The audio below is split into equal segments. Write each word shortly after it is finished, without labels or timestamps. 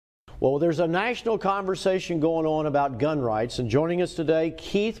Well, there's a national conversation going on about gun rights, and joining us today,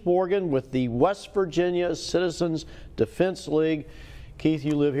 Keith Morgan with the West Virginia Citizens Defense League. Keith,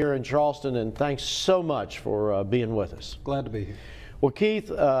 you live here in Charleston, and thanks so much for being with us. Glad to be here. Well,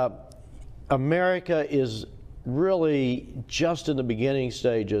 Keith, America is really just in the beginning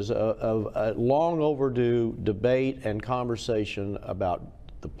stages of a long overdue debate and conversation about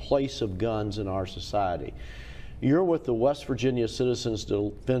the place of guns in our society. You're with the West Virginia Citizens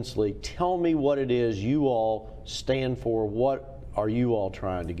Defense League. Tell me what it is you all stand for. What are you all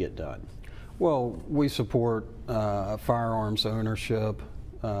trying to get done? Well, we support firearms ownership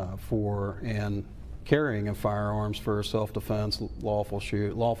and carrying of firearms for self-defense,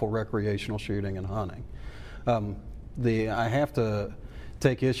 lawful recreational shooting, and hunting. I have to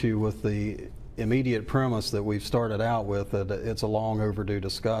take issue with the immediate premise that we've started out with, that it's a long overdue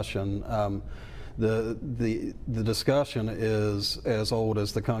discussion. The discussion is as old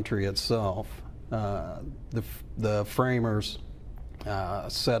as the country itself. The framers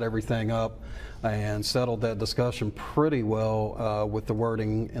set everything up and settled that discussion pretty well with the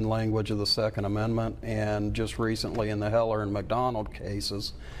wording and language of the Second Amendment, and just recently in the Heller and McDonald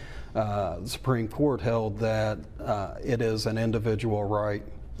cases, the Supreme Court held that it is an individual right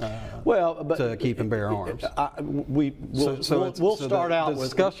to keep and bear arms. We'll start out with the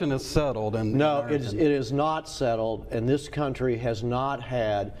discussion is settled. And no, it is not settled, and this country has not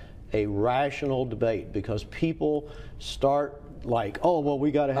had a rational debate because people start like, oh, well,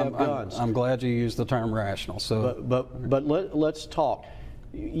 we got to have guns. I'm glad you used the term rational. So, but let's talk.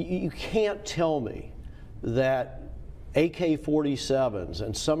 You can't tell me that AK-47s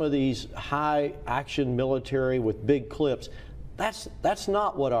and some of these high action military with big clips, that's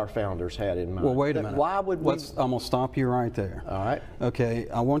not what our founders had in mind. Well, wait a minute. Why would we? I'm going to stop you right there. All right. Okay,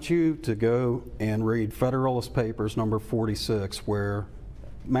 I want you to go and read Federalist Papers number 46, where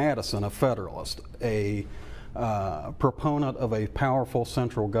Madison, a Federalist, a proponent of a powerful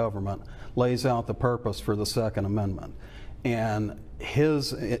central government, lays out the purpose for the Second Amendment. And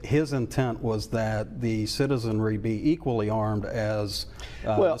his intent was that the citizenry be equally armed as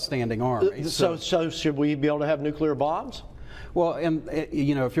a standing army. So should we be able to have nuclear bombs? Well, and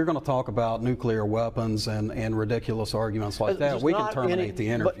you know, if you're going to talk about nuclear weapons and ridiculous arguments like that, we can terminate the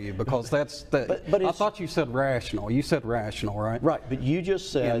interview, because I thought you said rational. You said rational, right? Right, but you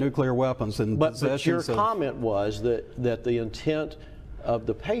just said nuclear weapons and but your comment was that the intent of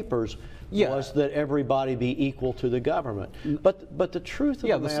the papers was that everybody be equal to the government. But the truth of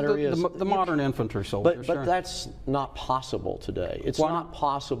the matter is the modern infantry soldier. But that's not possible today. It's not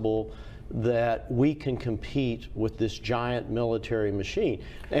possible that we can compete with this giant military machine.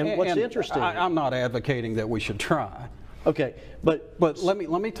 And what's interesting, I'm not advocating that we should try. Okay, but let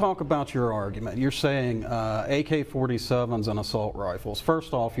me talk about your argument. You're saying AK-47s and assault rifles.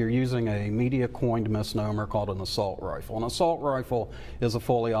 First off, you're using a media-coined misnomer called an assault rifle. An assault rifle is a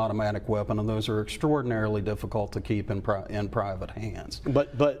fully automatic weapon, and those are extraordinarily difficult to keep in private hands.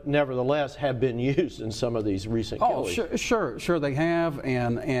 But nevertheless, have been used in some of these recent killings. Oh, sure, they have,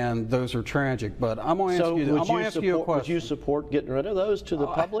 and those are tragic. But I'm going to ask you a question. Would you support getting rid of those to the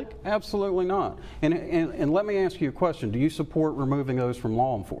public? Absolutely not. And let me ask you a question. Do you support removing those from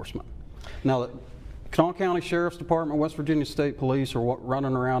law enforcement? Now, the Kanawha County Sheriff's Department, West Virginia State Police are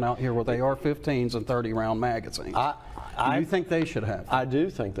running around out here with AR-15s and 30-round magazines. Do you think they should have? I do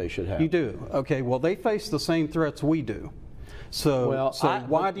think they should have. You do? Okay, well, they face the same threats we do. So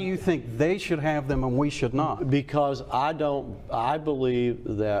why do you think they should have them and we should not? Because I believe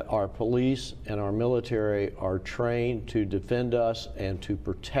that our police and our military are trained to defend us and to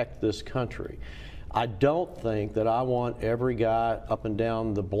protect this country. I don't think that I want every guy up and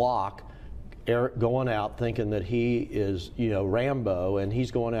down the block going out thinking that he is, Rambo, and he's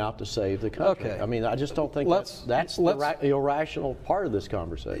going out to save the country. Okay. I mean, I just don't think that's the irrational part of this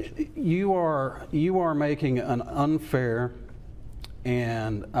conversation. You are making an unfair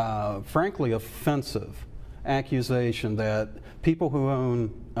and frankly offensive accusation that people who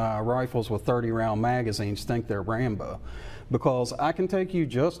own rifles with 30-round magazines think they're Rambo. Because I can take you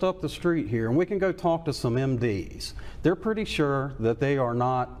just up the street here and we can go talk to some MDs. They're pretty sure that they are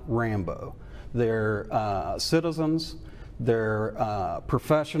not Rambo. They're citizens, they're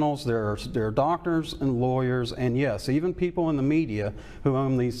professionals, they're doctors and lawyers, and yes, even people in the media who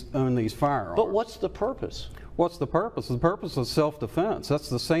own these firearms. But what's the purpose? What's the purpose? The purpose is self-defense. That's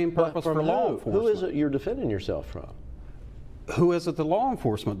the same purpose for law enforcement. Who is it you're defending yourself from? Who is it the law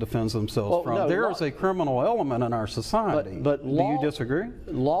enforcement defends themselves from? No, there is a criminal element in our society. But do you disagree?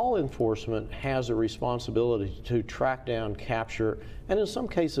 Law enforcement has a responsibility to track down, capture, and in some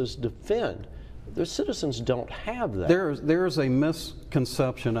cases defend The citizens don't have that. There's a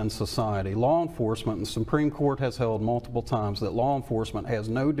misconception in society. Law enforcement, and the Supreme Court has held multiple times that law enforcement has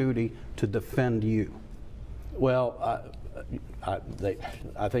no duty to defend you. Well,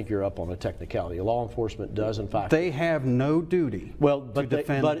 I think you're up on a technicality. Law enforcement does, in fact. They have no duty to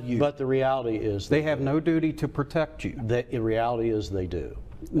defend you. But the reality is they have no duty to protect you. The reality is they do.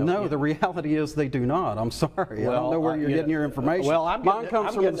 No, the reality is they do not. I'm sorry. I don't know where you're getting your information. Well, Mine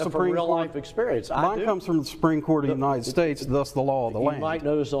comes from the Supreme real Court. Life experience. Mine comes from the Supreme Court of the United States, thus the law of the land. You might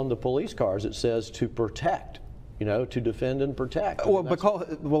notice on the police cars it says to protect, you know, to defend and protect. Well,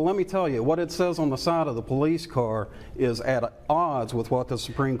 let me tell you, what it says on the side of the police car is at odds with what the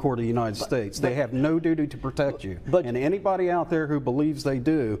Supreme Court of the United States. They have no duty to protect you. And anybody out there who believes they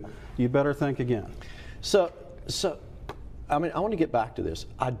do, you better think again. So I mean, I want to get back to this.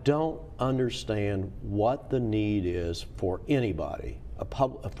 I don't understand what the need is for anybody,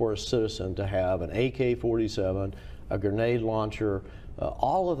 for a citizen, to have an AK-47, a grenade launcher,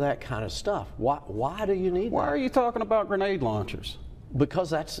 all of that kind of stuff. Why do you need that? Why are you talking about grenade launchers? Because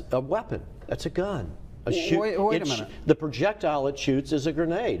that's a weapon. That's a gun. Wait a minute. The projectile it shoots is a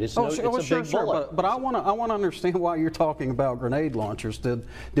grenade. It's a big bullet. But I want to understand why you're talking about grenade launchers. Did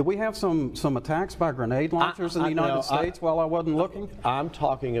we have some attacks by grenade launchers in the United States while I wasn't looking? I'm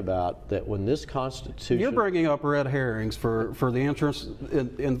talking about that when this Constitution. You're bringing up red herrings for the interest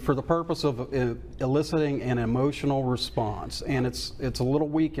and for the purpose of eliciting an emotional response, and it's a little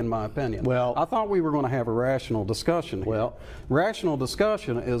weak in my opinion. Well, I thought we were going to have a rational discussion here. Well, rational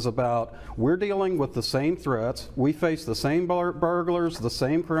discussion is about we're dealing with the same threats. We face the same burglars, the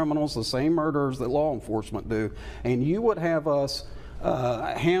same criminals, the same murderers that law enforcement do, and you would have us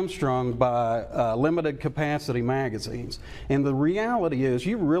hamstrung by limited capacity magazines. And the reality is,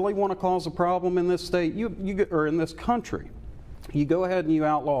 you really want to cause a problem in this state, or in this country, you go ahead and you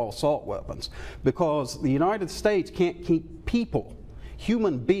outlaw assault weapons, because the United States can't keep people,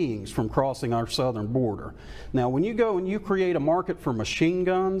 human beings, from crossing our southern border. Now, when you go and you create a market for machine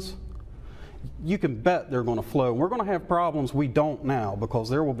guns, you can bet they're going to flow. We're going to have problems we don't now, because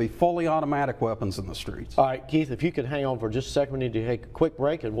there will be fully automatic weapons in the streets. All right, Keith, if you could hang on for just a second, we need to take a quick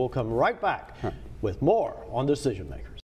break, and we'll come right back with more on Decision Makers.